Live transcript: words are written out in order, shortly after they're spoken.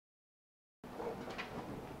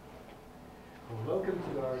Welcome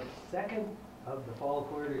to our second of the Fall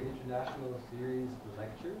Quarter International Series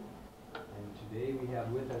lecture. And today we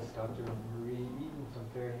have with us Dr. Marie Eaton from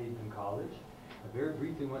Fairhaven College. I very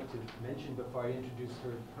briefly want to mention before I introduce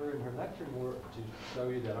her and her lecture more to show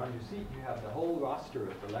you that on your seat you have the whole roster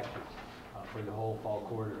of the lectures for the whole fall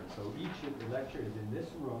quarter. And so each of the lecture is in this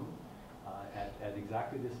room at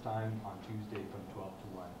exactly this time on Tuesday from 12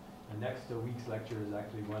 to 1. The next week's lecture is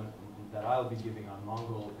actually one that I'll be giving on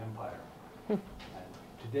Mongol Empire. And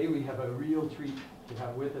today we have a real treat to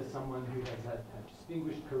have with us someone who has had a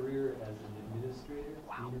distinguished career as an administrator,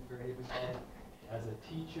 Dean of Fairhaven College, as a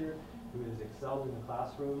teacher who has excelled in the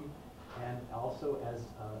classroom, and also as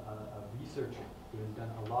a researcher who has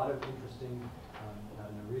done a lot of interesting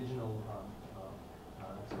and original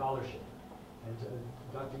scholarship. And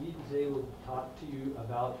Dr. Eaton today will talk to you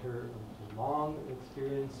about her long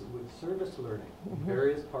experience with service learning in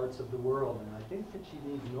various parts of the world. And I think that she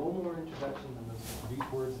needs no more introduction than those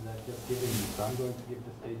brief words that I've just given you. So I'm going to give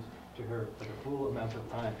the stage to her for the full amount of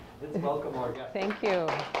time. Let's welcome our guest. Thank you.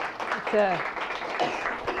 It's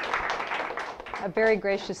a very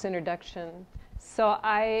gracious introduction. So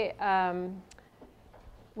I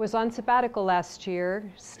was on sabbatical last year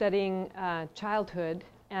studying childhood.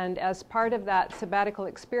 And as part of that sabbatical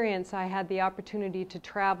experience, I had the opportunity to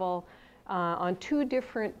travel on 2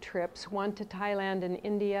 different trips, one to Thailand and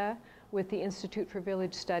India with the Institute for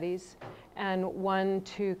Village Studies, and one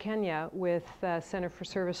to Kenya with the Center for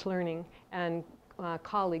Service Learning and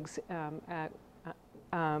colleagues,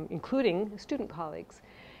 including student colleagues.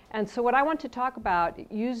 And so what I want to talk about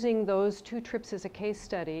using those 2 trips as a case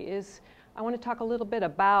study is I want to talk a little bit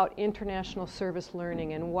about international service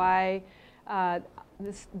learning and why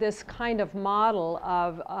this kind of model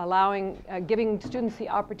of giving students the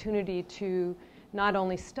opportunity to not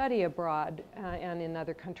only study abroad and in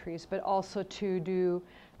other countries, but also to do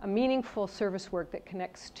a meaningful service work that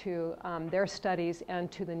connects to their studies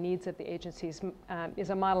and to the needs of the agencies is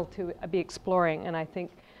a model to be exploring. And I think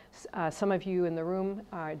some of you in the room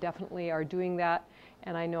definitely are doing that,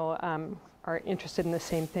 and I know are interested in the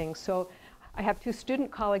same thing. So I have 2 student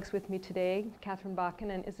colleagues with me today, Catherine Bakken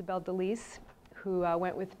and Isabel DeLise, who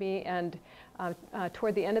went with me, and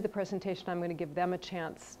toward the end of the presentation I'm going to give them a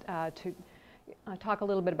chance to talk a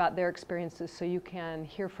little bit about their experiences so you can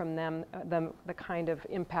hear from them the kind of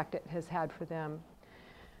impact it has had for them.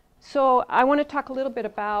 So I want to talk a little bit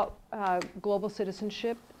about global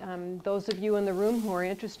citizenship. Those of you in the room who are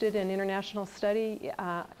interested in international study,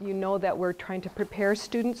 you know that we're trying to prepare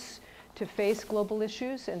students to face global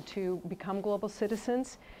issues and to become global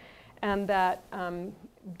citizens, and that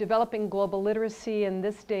developing global literacy in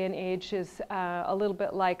this day and age is a little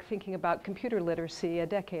bit like thinking about computer literacy a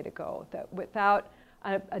decade ago, that without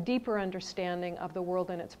a deeper understanding of the world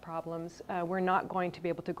and its problems, we're not going to be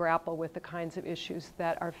able to grapple with the kinds of issues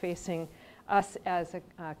that are facing us as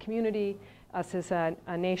a community, us as a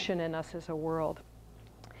nation, and us as a world.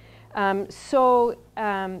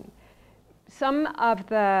 Some of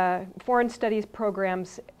the foreign studies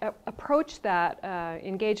programs approach that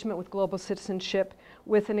engagement with global citizenship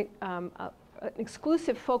with an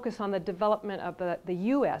exclusive focus on the development of the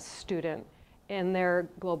U.S. student in their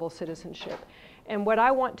global citizenship. And what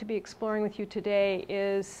I want to be exploring with you today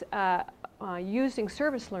is using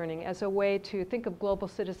service learning as a way to think of global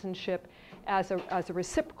citizenship as a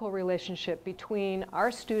reciprocal relationship between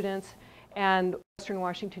our students and Western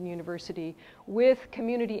Washington University with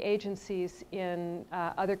community agencies in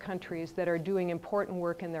other countries that are doing important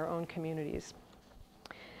work in their own communities,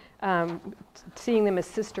 seeing them as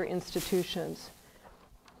sister institutions.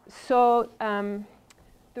 So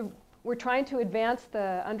we're trying to advance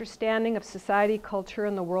the understanding of society, culture,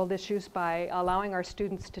 and the world issues by allowing our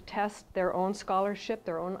students to test their own scholarship,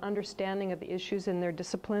 their own understanding of the issues in their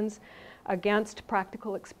disciplines against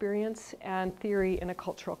practical experience and theory in a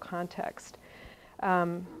cultural context.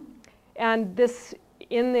 And this,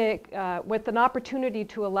 with an opportunity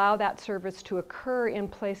to allow that service to occur in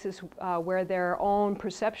places where their own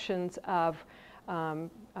perceptions of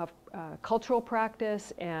cultural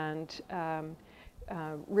practice and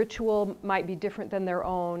ritual might be different than their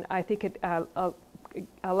own, I think it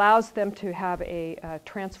allows them to have a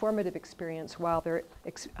transformative experience while they're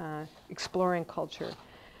exploring culture.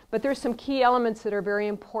 But there's some key elements that are very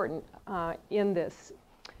important in this.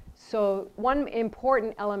 So one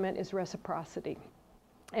important element is reciprocity.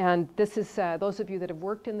 And this is, those of you that have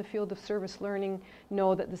worked in the field of service learning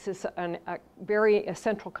know that this is a very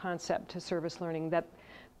essential concept to service learning,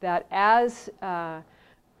 that as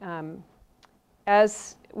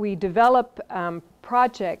as we develop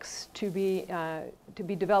projects to be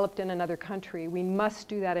developed in another country, we must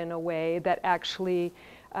do that in a way that actually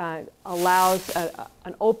allows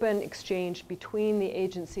an open exchange between the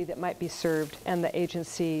agency that might be served and the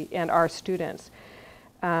agency and our students,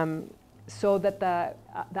 so that the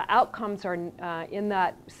outcomes are in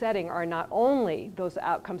that setting are not only those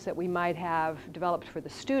outcomes that we might have developed for the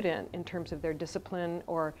student in terms of their discipline,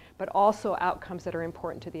 but also outcomes that are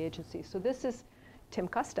important to the agency. So this is Tim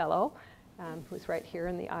Costello, who's right here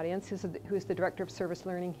in the audience, who's the Director of Service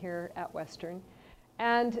Learning here at Western.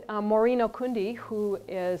 And Maureen Okundi, who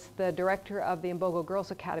is the director of the Imbogo Girls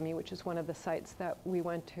Academy, which is one of the sites that we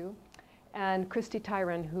went to. And Christy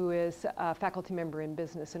Tyron, who is a faculty member in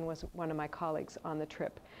business and was one of my colleagues on the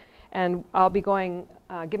trip. And I'll be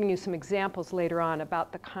giving you some examples later on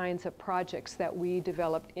about the kinds of projects that we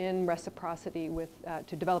developed in reciprocity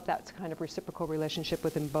to develop that kind of reciprocal relationship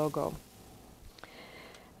with Imbogo.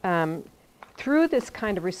 Through this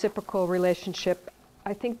kind of reciprocal relationship,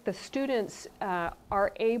 I think the students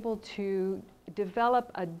are able to develop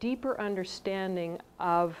a deeper understanding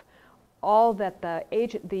of all that the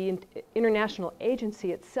international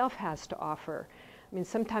agency itself has to offer. I mean,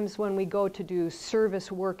 sometimes when we go to do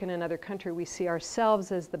service work in another country, we see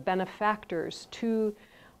ourselves as the benefactors to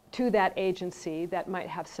that agency that might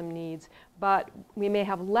have some needs, but we may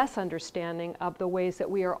have less understanding of the ways that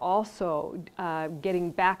we are also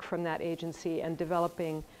getting back from that agency and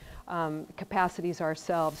developing capacities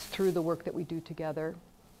ourselves through the work that we do together.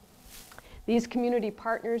 These community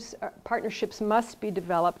partnerships must be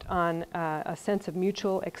developed on a sense of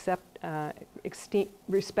mutual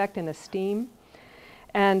respect and esteem.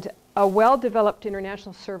 And a well-developed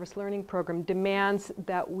international service learning program demands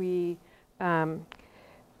that we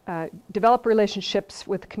develop relationships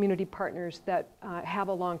with community partners that have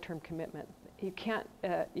a long-term commitment. You can't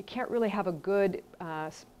really have a good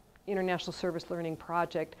international service learning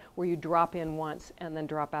project where you drop in once and then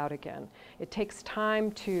drop out again. It takes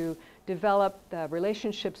time to develop the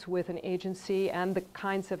relationships with an agency and the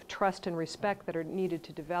kinds of trust and respect that are needed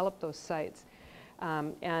to develop those sites.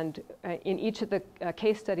 In each of the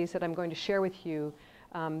case studies that I'm going to share with you,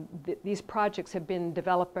 these projects have been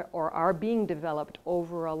developed or are being developed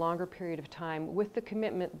over a longer period of time with the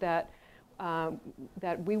commitment that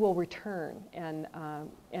we will return and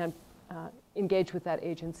engage with that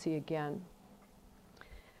agency again.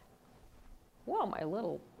 Well, my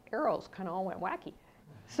little arrows kind of all went wacky.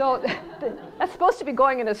 So that's supposed to be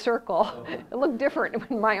going in a circle. It looked different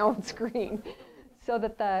in my own screen. So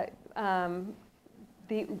that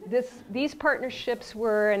these partnerships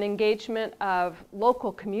were an engagement of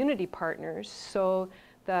local community partners. So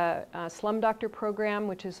the Slum Doctor program,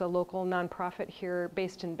 which is a local nonprofit here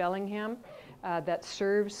based in Bellingham that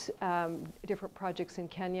serves different projects in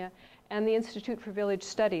Kenya, and the Institute for Village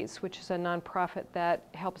Studies, which is a nonprofit that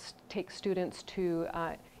helps take students to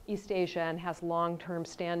East Asia and has long-term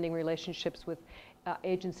standing relationships with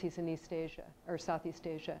agencies in East Asia or Southeast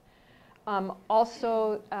Asia.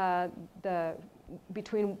 Also,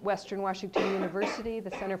 between Western Washington University,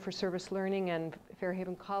 the Center for Service Learning, and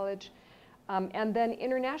Fairhaven College, and then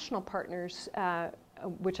international partners,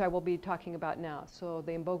 which I will be talking about now. So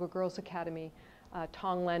the Imbogo Girls Academy,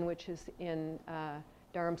 Tonglen, which is in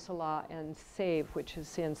Dharamsala, and SAVE, which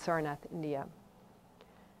is in Sarnath, India.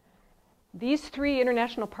 These three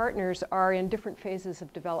international partners are in different phases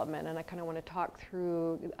of development, and I kind of want to talk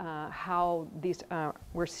through how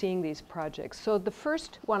we're seeing these projects. So the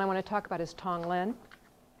first one I want to talk about is Tonglen.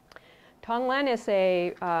 Tonglen is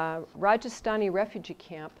a Rajasthani refugee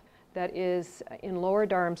camp that is in Lower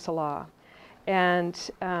Dharamsala,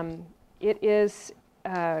 and it is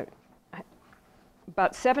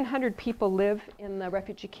about 700 people live in the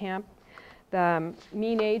refugee camp. The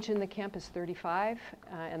mean age in the camp is 35,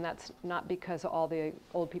 and that's not because all the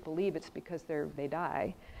old people leave, it's because they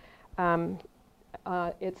die.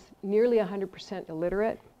 It's nearly 100%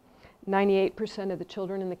 illiterate. 98% of the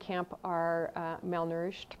children in the camp are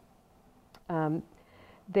malnourished.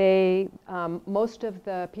 Most of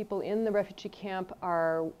the people in the refugee camp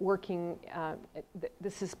are working,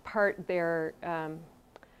 this is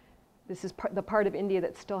the part of India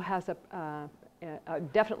that still has a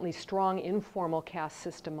definitely strong informal caste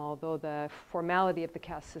system, although the formality of the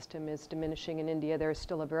caste system is diminishing in India. There is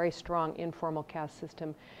still a very strong informal caste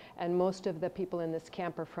system, and most of the people in this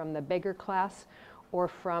camp are from the beggar class or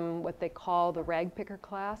from what they call the rag picker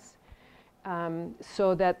class,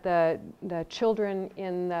 so that the children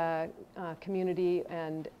in the community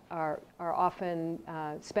and are often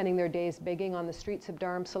spending their days begging on the streets of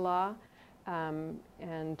Dharamsala.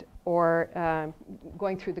 or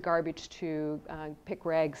going through the garbage to pick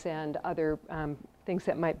rags and other things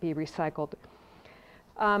that might be recycled.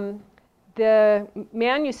 The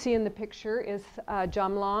man you see in the picture is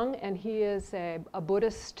Jamlong, and he is a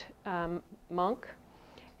Buddhist monk,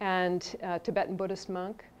 and Tibetan Buddhist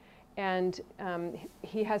monk, and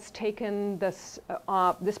he has taken this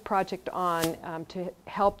project on to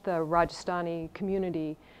help the Rajasthani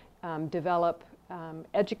community develop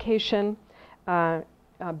education,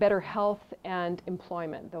 better health, and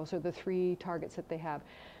employment. Those are the three targets that they have.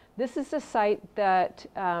 This is a site that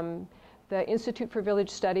the Institute for Village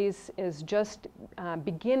Studies is just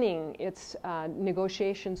beginning its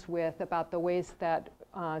negotiations with about the ways that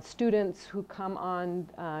students who come on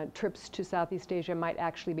trips to Southeast Asia might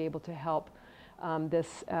actually be able to help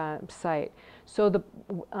this site. So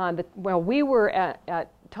while we were at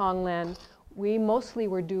Tonglen, we mostly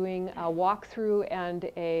were doing a walkthrough and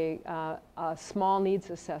a small needs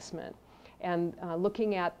assessment, and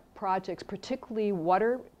looking at projects, particularly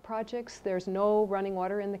water projects. There's no running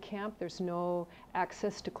water in the camp. There's no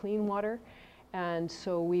access to clean water. And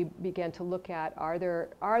so we began to look at, are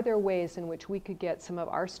there ways in which we could get some of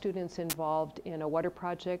our students involved in a water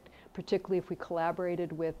project, particularly if we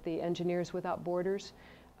collaborated with the Engineers Without Borders?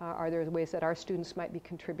 Are there ways that our students might be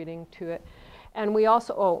contributing to it? And we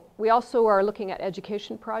also are looking at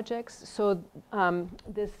education projects. So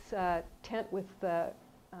this tent with the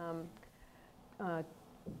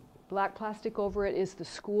black plastic over it is the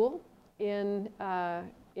school in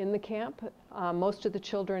the camp. Most of the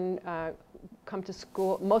children come to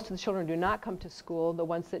school. Most of the children do not come to school. The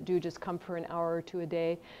ones that do just come for an hour or two a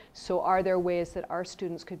day. So are there ways that our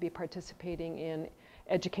students could be participating in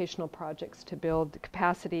educational projects to build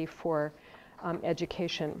capacity for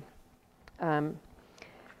education?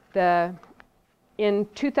 In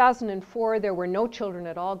 2004, there were no children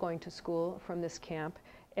at all going to school from this camp.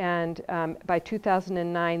 And by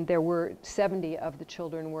 2009, there were 70 of the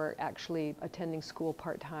children were actually attending school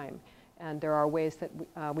part-time. And there are ways that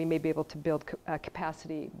we may be able to build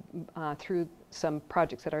capacity through some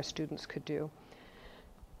projects that our students could do.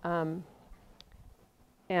 And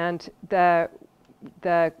the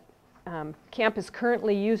camp is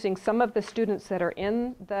currently using some of the students that are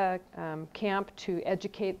in the camp to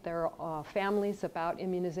educate their families about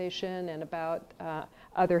immunization and about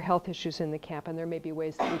other health issues in the camp, and there may be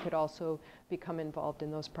ways that we could also become involved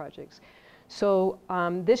in those projects. So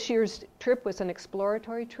this year's trip was an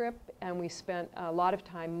exploratory trip, and we spent a lot of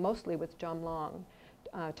time mostly with Jamlong,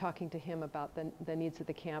 talking to him about the needs of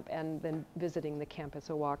the camp and then visiting the camp as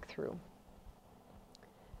a walkthrough.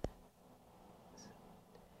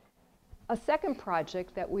 A second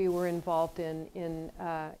project that we were involved in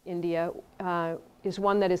India is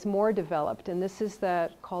one that is more developed, and this is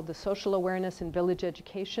called the Social Awareness in Village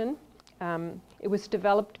Education. It was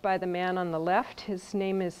developed by the man on the left. His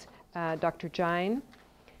name is Dr. Jain.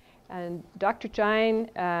 And Dr. Jain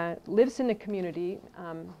lives in a community.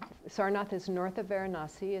 Sarnath is north of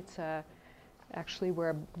Varanasi. It's actually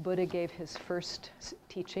where Buddha gave his first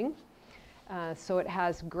teaching. So it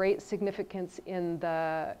has great significance in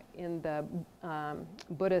the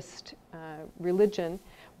Buddhist religion,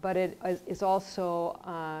 but it is also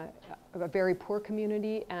a very poor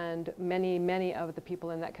community, and many of the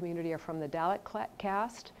people in that community are from the Dalit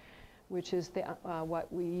caste, which is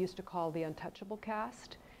what we used to call the untouchable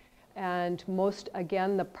caste. And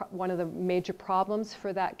one of the major problems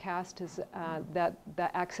for that caste is that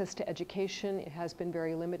the access to education has been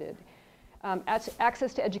very limited.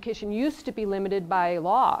 Access to education used to be limited by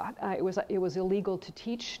law. It was illegal to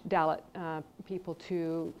teach Dalit people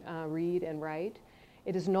to read and write.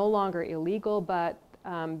 It is no longer illegal, but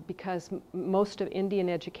because most of Indian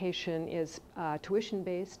education is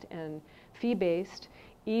tuition-based and fee-based,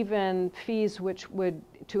 even fees which would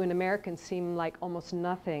to an American seem like almost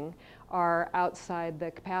nothing are outside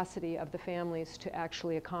the capacity of the families to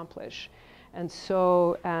actually accomplish. And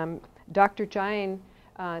so Dr. Jain,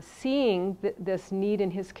 seeing this need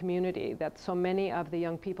in his community, that so many of the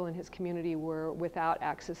young people in his community were without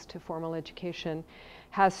access to formal education,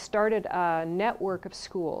 has started a network of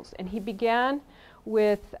schools. And he began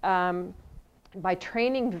with, by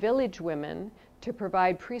training village women to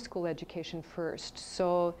provide preschool education first.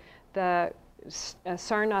 So the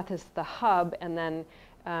Sarnath is the hub, and then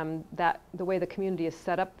the way the community is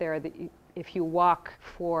set up there, if you walk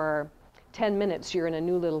for 10 minutes, you're in a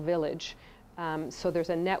new little village. So there's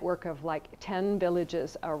a network of like 10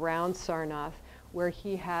 villages around Sarnath where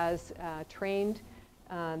he has trained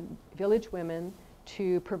village women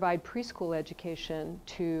to provide preschool education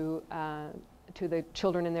to the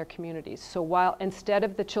children in their communities. So instead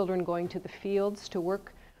of the children going to the fields to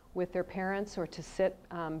work with their parents or to sit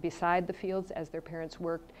beside the fields as their parents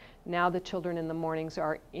worked. Now the children in the mornings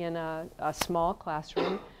are in a small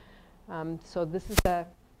classroom. So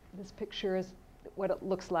this picture is what it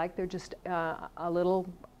looks like. They're just a little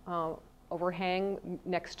overhang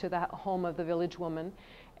next to the home of the village woman.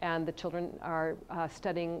 And the children are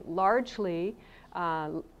studying largely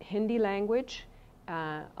Hindi language,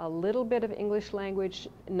 a little bit of English language,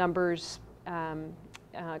 numbers,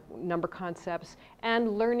 number concepts,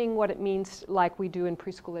 and learning what it means, like we do in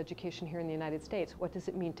preschool education here in the United States. What does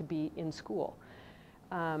it mean to be in school?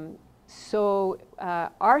 So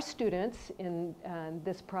our students in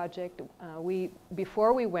this project,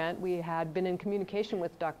 before we went, we had been in communication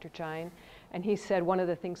with Dr. Jain, and he said one of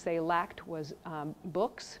the things they lacked was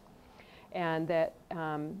books, and that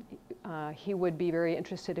he would be very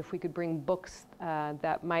interested if we could bring books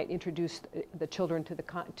that might introduce the children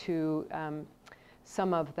to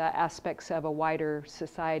some of the aspects of a wider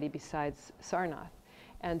society besides Sarnath.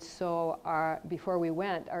 And so before we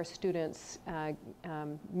went, our students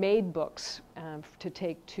made books to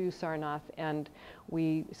take to Sarnath, and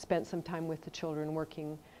we spent some time with the children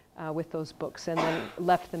working with those books and then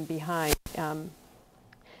left them behind.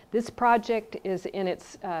 This project is in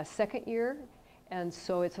its second year, and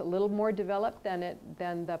so it's a little more developed than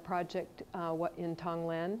the project in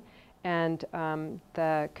Thailand. And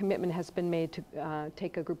the commitment has been made to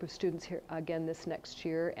take a group of students here again this next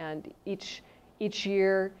year, and each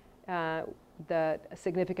year, the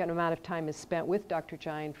significant amount of time is spent with Dr.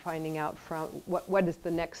 Jain finding out from what is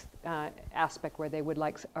the next aspect where they would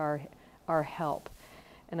like our help.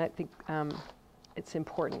 And I think it's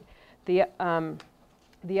important.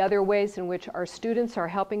 The other ways in which our students are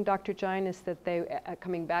helping Dr. Jain is that they,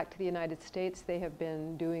 coming back to the United States, they have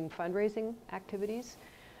been doing fundraising activities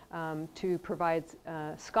to provide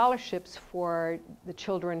scholarships for the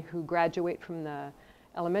children who graduate from the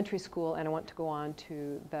elementary school and want to go on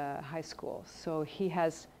to the high school. So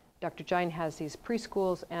Dr. Jain has these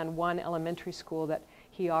preschools and one elementary school that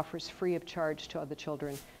he offers free of charge to other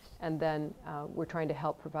children. And then we're trying to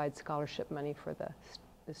help provide scholarship money for the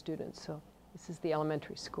students. So this is the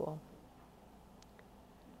elementary school.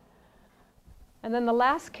 And then the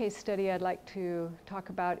last case study I'd like to talk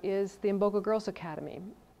about is the Imbogo Girls Academy.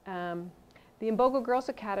 The Imbogo Girls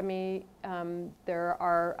Academy, there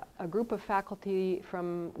are a group of faculty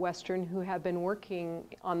from Western who have been working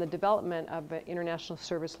on the development of an international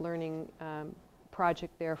service learning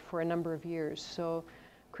project there for a number of years. So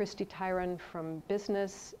Christy Tyron from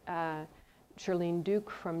business, Charlene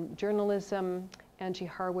Duke from journalism, Angie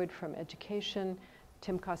Harwood from education,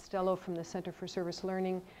 Tim Costello from the Center for Service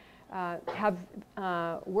Learning have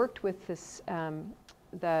worked with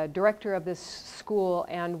the director of this school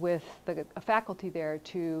and with the faculty there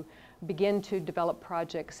to begin to develop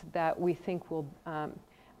projects that we think will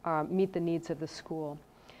meet the needs of the school.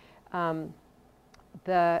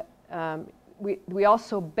 We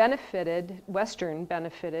also Western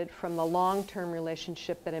benefited from the long-term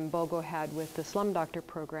relationship that Imbogo had with the Slum Doctor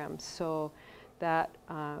program, so that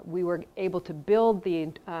we were able to build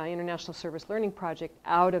the International Service Learning Project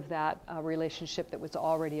out of that relationship that was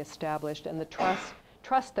already established and the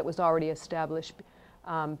trust that was already established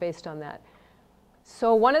based on that.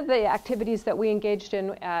 So one of the activities that we engaged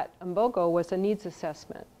in at Imbogo was a needs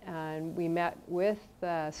assessment. And we met with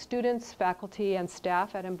the students, faculty, and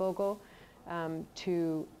staff at Imbogo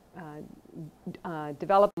to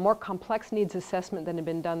develop a more complex needs assessment than had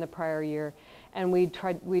been done the prior year. And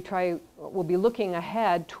we'll be looking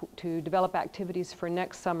ahead to develop activities for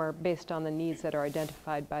next summer based on the needs that are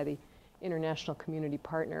identified by the international community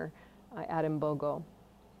partner at Imbogo.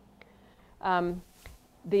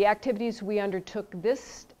 The activities we undertook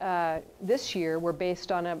this year were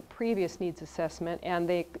based on a previous needs assessment, and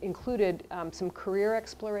they included some career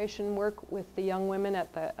exploration work with the young women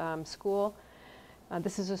at the school.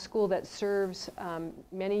 This is a school that serves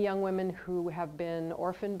many young women who have been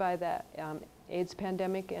orphaned by the AIDS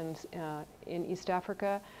pandemic in East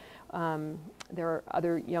Africa. There are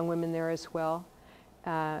other young women there as well.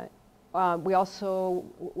 We also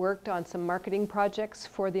worked on some marketing projects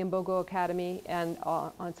for the Imbogo Academy and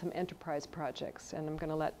on some enterprise projects. And I'm going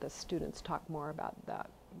to let the students talk more about that.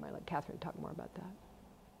 I might let Catherine talk more about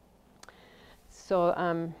that.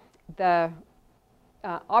 So the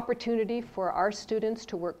opportunity for our students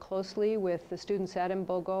to work closely with the students at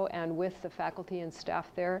Imbogo and with the faculty and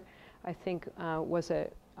staff there, I think was a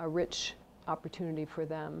rich opportunity for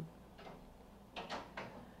them.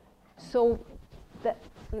 So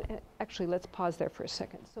actually, let's pause there for a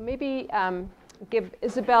second. So maybe give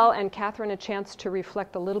Isabel and Catherine a chance to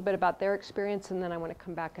reflect a little bit about their experience, and then I want to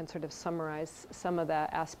come back and sort of summarize some of the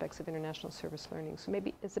aspects of international service learning. So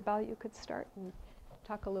maybe, Isabel, you could start and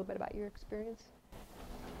talk a little bit about your experience.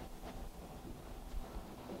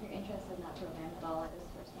 If you're interested in that program at all, I just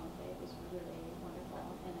first want to say it was really wonderful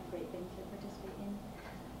and a great thing to participate in.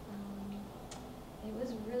 It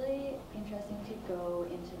was really interesting to go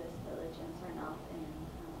into this village in Sarnath and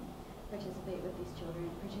participate with these children,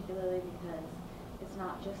 particularly because it's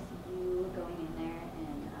not just you going in there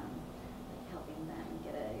and like helping them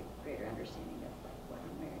get a greater understanding of like what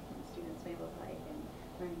American students may look like and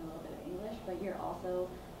learning a little bit of English, but you're also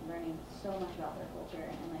learning so much about their culture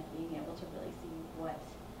and like being able to really see what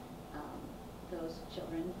those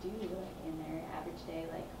children do like in their average day,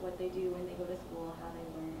 like what they do when they go to school, how they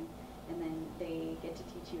learn, and then they get to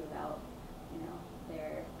teach you about, you know,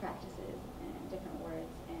 their practices and different words.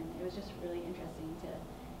 And it was just really interesting to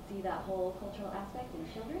see that whole cultural aspect in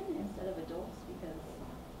children instead of adults, because it's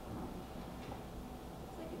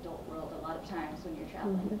like adult world a lot of times when you're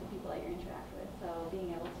traveling with the people that you interact with. So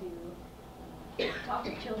being able to talk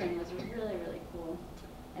with children was really, really cool.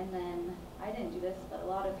 And then I didn't do this, but a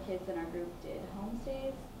lot of kids in our group did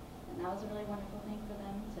homestays, and that was a really wonderful thing for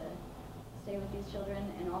them to stay with these children.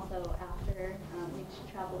 And also after we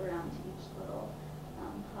traveled around to each little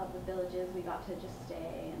hub of villages, we got to just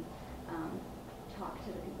stay and talk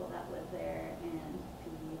to the people that live there and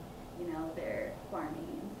see, you know, their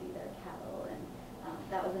farming and see their cattle. And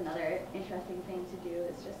that was another interesting thing to do,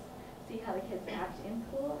 is just see how the kids act in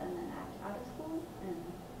school and then act out of school. And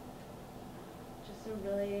just a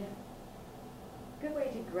really good way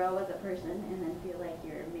to grow as a person and then feel like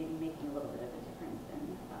you're maybe making a little bit of a difference in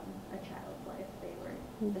a child's life. They were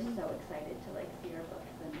just so excited to like see our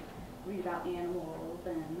books and read about animals,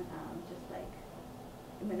 and just like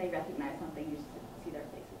when they recognize something, you just see their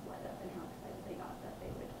faces light up and how excited they got that they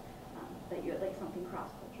would that you had like something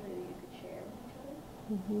cross-culturally that you could share with each other.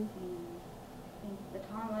 And I think the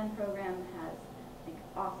Thailand program has like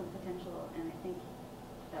awesome potential, and I think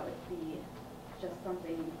that would be just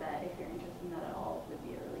something that, if you're interested in that at all, would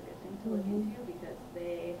be a really good thing to look into, because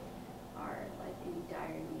they are like in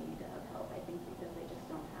dire need of help, I think, because they just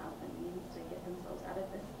don't have the means to get themselves out of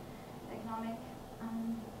this economic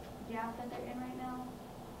gap that they're in right now.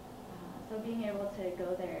 So being able to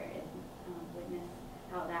go there and witness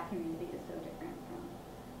how that community is so different from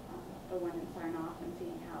the one in Sarnath, and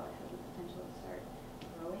seeing how it has the potential to start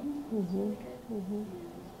growing is really good.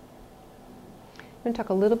 You want to talk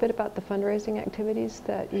a little bit about the fundraising activities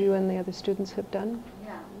that you and the other students have done?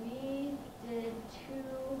 Yeah, we did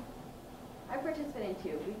I participated in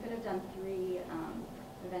 2. We could have done 3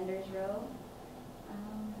 vendors row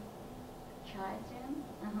chai stands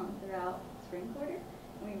throughout spring quarter.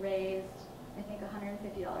 And we raised, I think, $150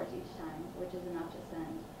 each time, which is enough to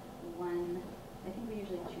send one, I think we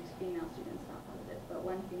usually choose female students, not positive, but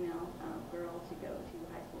one female girl to go to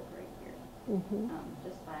high school for a year.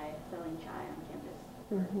 Just by selling chai on campus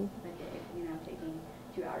for a day, you know, taking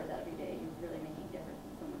 2 hours out of your day, you're really making a difference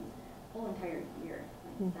in someone's whole entire year.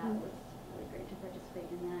 Like, that was really great to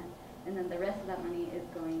participate in that. And then the rest of that money is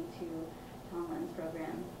going to Tom Len's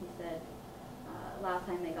program. He said last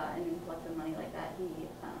time they got an influx of money like that, he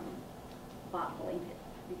bought blankets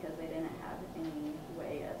because they didn't have any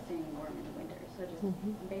way of staying warm in the winter. So just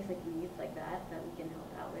basic needs like that that we can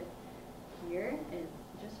help out with here, it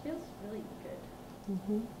just feels really good.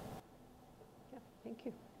 Yeah, thank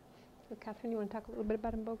you. So Catherine, you want to talk a little bit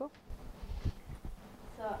about Mbogo?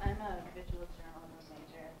 So I'm a visual journalism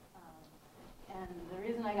major, and the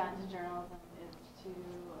reason I got into journalism is to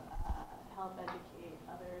help educate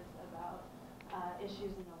others about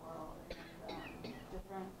issues in the world and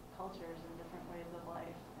different cultures and different ways of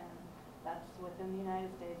life, and that's within the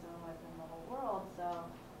United States and within the whole world. So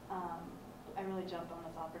I really jumped on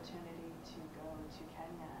this opportunity to go to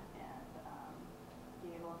Kenya and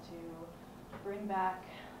be able to bring back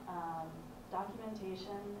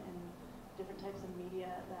documentation and different types of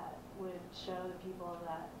media that would show the people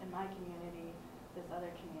that in my community, this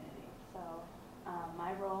other community. So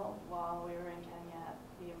my role while we were in Kenya at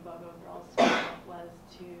the Mbogo Girls School was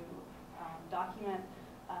to document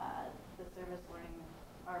the service learning,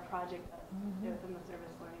 our project within the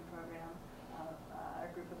service learning program of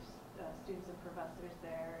our group of students and professors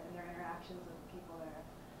there and their interactions with people there.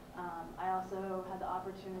 I also had the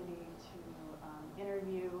opportunity to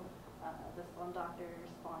interview the Slum Doctor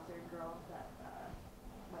sponsored girls that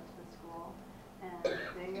went to the school, and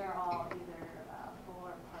they are all either full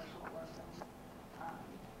or partial orphans.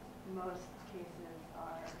 Most cases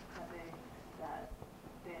are that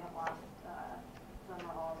they have lost some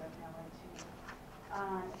or all of their family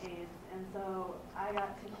to AIDS, and so I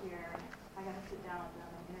got to sit down with them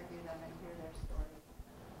and interview them and hear their stories,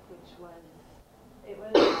 which was, it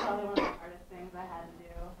was probably one of the hardest things I had to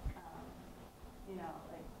do. You know,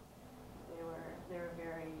 like they were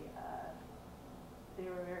very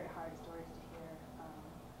hard stories to hear,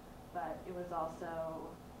 but it was also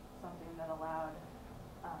something that allowed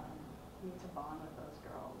me to bond with those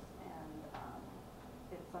girls, and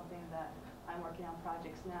it's something that I'm working on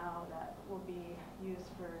projects now that will be used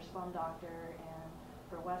for Slum Doctor and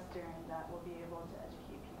for Western, that will be able to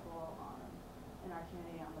educate people in our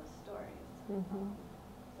community on those stories. Mm-hmm.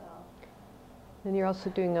 So. And you're also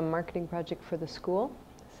doing a marketing project for the school,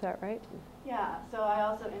 is that right? Yeah, so I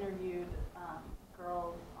also interviewed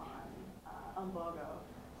girls on Umbogo,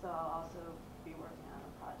 so I'll also be working on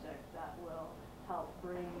a project that will help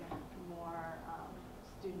bring more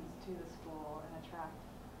students to the school and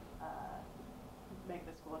make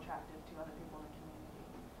the school attractive to other people in the community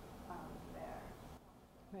there.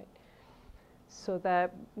 Right. So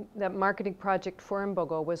that marketing project for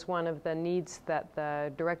Umbogo was one of the needs that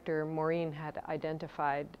the director, Maureen, had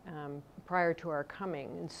identified prior to our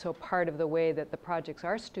coming. And so part of the way that the projects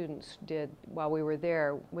our students did while we were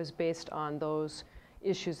there was based on those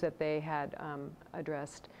issues that they had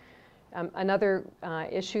addressed. Another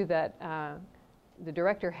issue that the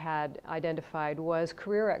director had identified was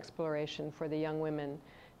career exploration for the young women.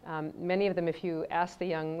 Many of them, if you ask the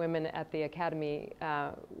young women at the academy,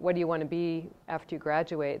 what do you want to be after you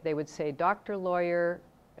graduate, they would say doctor, lawyer,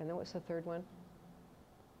 and then what's the third one?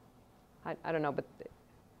 I don't know, but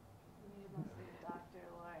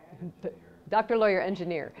doctor, lawyer,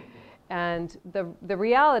 engineer. And the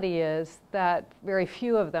reality is that very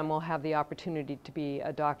few of them will have the opportunity to be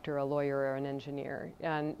a doctor, a lawyer, or an engineer.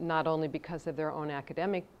 And not only because of their own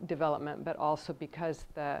academic development, but also because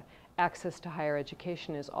the access to higher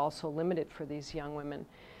education is also limited for these young women.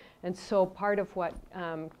 And so part of what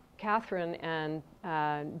Catherine and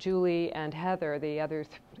Julie and Heather, the other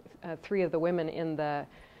three of the women in the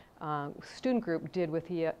student group, did with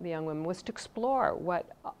the young women was to explore what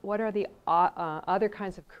are the other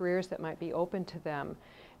kinds of careers that might be open to them,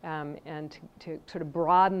 and to sort of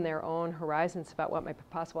broaden their own horizons about what might be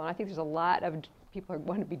possible. And I think there's a lot of people who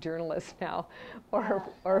want to be journalists now, or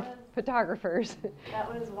photographers. That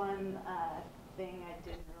was one thing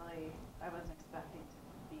I wasn't expecting to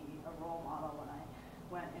be a role model when I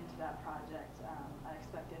went into that project. I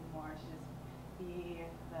expected more to just be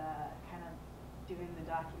the kind of doing the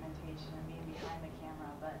documentation and being behind the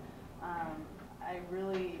camera, but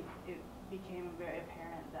it became very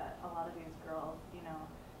apparent that a lot of these girls, you know,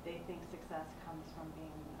 they think success comes from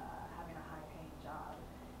having a high-paying job,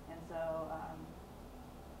 and so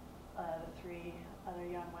the two other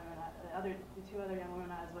young women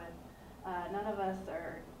I was with, none of us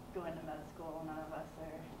are going to med school. None of us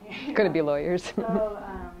are going to be lawyers. So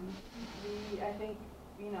I think,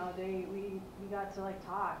 you know, we got to like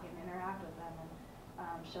talk and interact with them and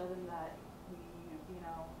show them that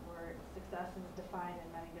success is defined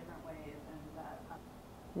in many different ways, and that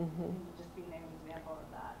just being an example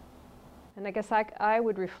of that. And I guess I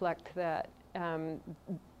would reflect that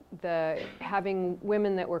having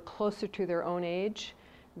women that were closer to their own age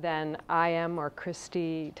than I am, or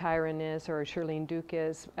Christy Tyron is, or Shirlene Duke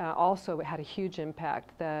is, also had a huge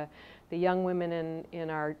impact. The young women in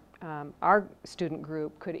our student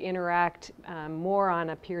group could interact more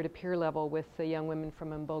on a peer-to-peer level with the young women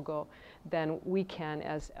from Umbogo than we can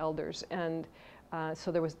as elders. And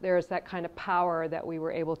so there's that kind of power that we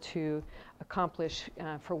were able to accomplish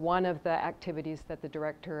for one of the activities that the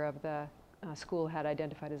director of the school had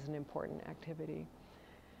identified as an important activity.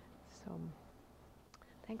 So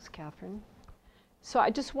thanks, Catherine. So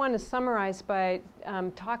I just want to summarize by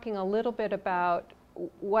talking a little bit about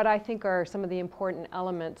what I think are some of the important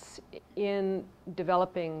elements in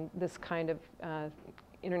developing this kind of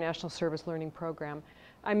international service learning program.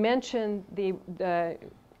 I mentioned the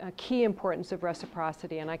key importance of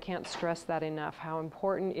reciprocity, and I can't stress that enough, how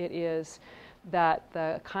important it is that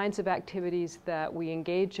the kinds of activities that we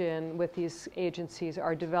engage in with these agencies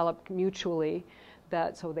are developed mutually,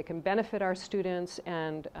 so they can benefit our students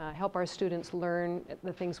and help our students learn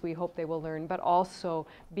the things we hope they will learn, but also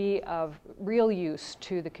be of real use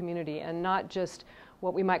to the community, and not just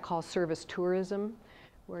what we might call service tourism,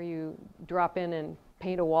 where you drop in and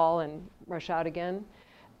paint a wall and rush out again.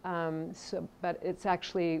 But it's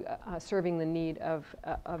actually serving the need of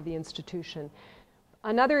the institution.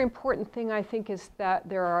 Another important thing, I think, is that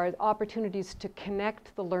there are opportunities to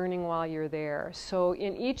connect the learning while you're there. So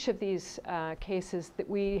in each of these cases that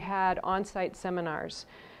we had on-site seminars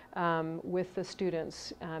with the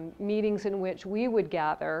students, meetings in which we would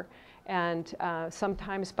gather and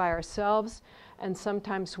sometimes by ourselves and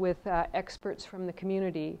sometimes with experts from the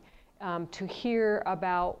community to hear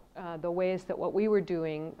about the ways that what we were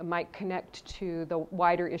doing might connect to the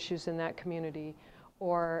wider issues in that community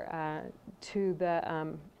or to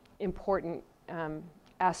the important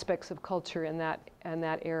aspects of culture in that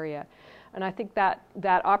area. And I think that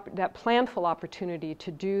planful opportunity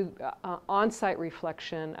to do on-site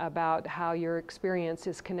reflection about how your experience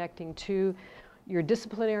is connecting to your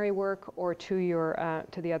disciplinary work or to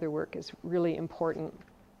the other work is really important.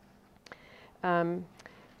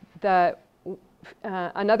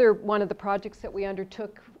 Another one of the projects that we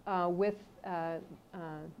undertook with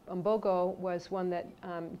Mbogo was one that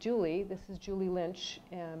this is Julie Lynch,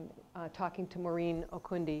 talking to Maureen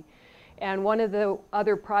Okundi. And one of the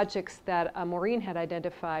other projects that Maureen had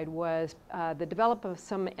identified was the development of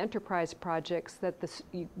some enterprise projects that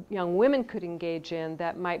the young women could engage in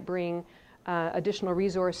that might bring additional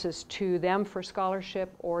resources to them for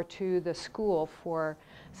scholarship or to the school for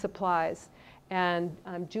supplies. And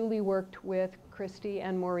Julie worked with Christy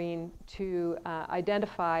and Maureen to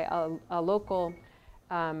identify a local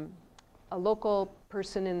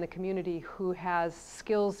person in the community who has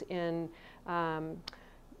skills in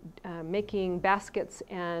making baskets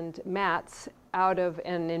and mats out of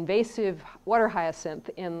an invasive water hyacinth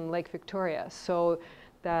in Lake Victoria. So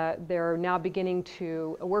they're now beginning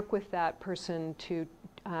to work with that person to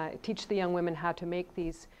teach the young women how to make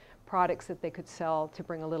these products that they could sell to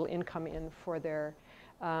bring a little income in for their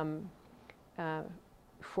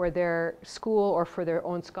school or for their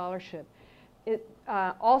own scholarship. It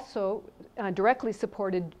also directly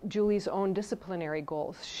supported Julie's own disciplinary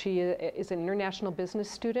goals. She is an international business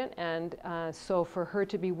student, and so for her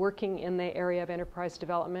to be working in the area of enterprise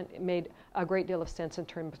development, it made a great deal of sense in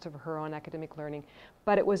terms of her own academic learning.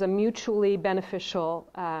 But it was a mutually beneficial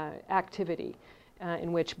activity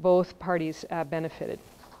in which both parties benefited.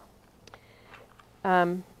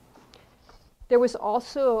 There was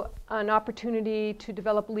also an opportunity to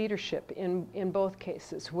develop leadership in both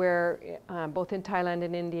cases, where both in Thailand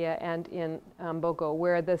and India and in Mbogo,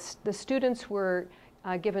 where the students were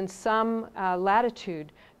given some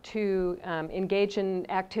latitude to engage in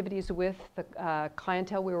activities with the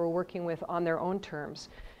clientele we were working with on their own terms.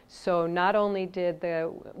 So not only did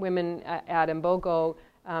the women at Mbogo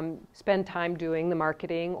spend time doing the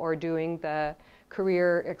marketing or doing the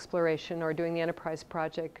career exploration or doing the enterprise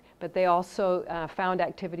project, but they also found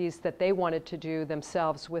activities that they wanted to do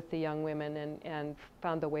themselves with the young women and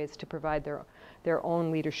found the ways to provide their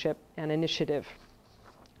own leadership and initiative.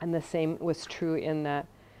 And the same was true in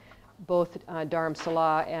both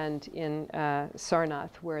Dharamsala and in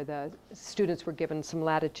Sarnath, where the students were given some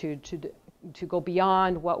latitude to go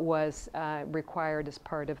beyond what was required as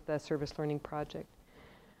part of the service learning project.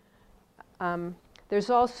 There's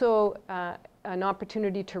also an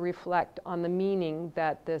opportunity to reflect on the meaning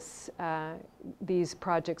that these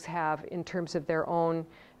projects have in terms of their own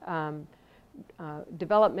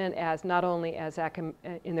development, as not only as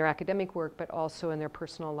in their academic work, but also in their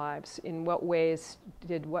personal lives. In what ways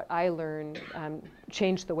did what I learned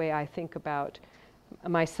change the way I think about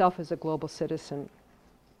myself as a global citizen?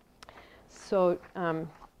 So,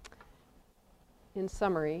 in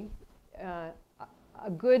summary, a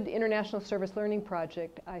good international service learning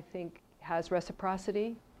project, I think, has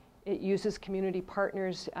reciprocity. It uses community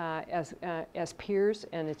partners as peers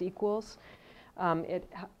and as equals. It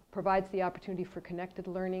provides the opportunity for connected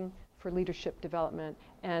learning, for leadership development,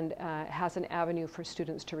 and has an avenue for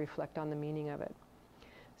students to reflect on the meaning of it.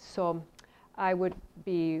 So I would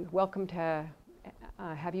be welcome to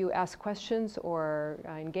have you ask questions or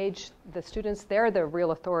engage the students. They're the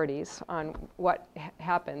real authorities on what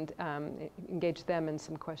happened. Engage them in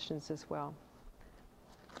some questions as well.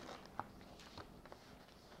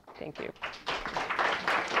 Thank you.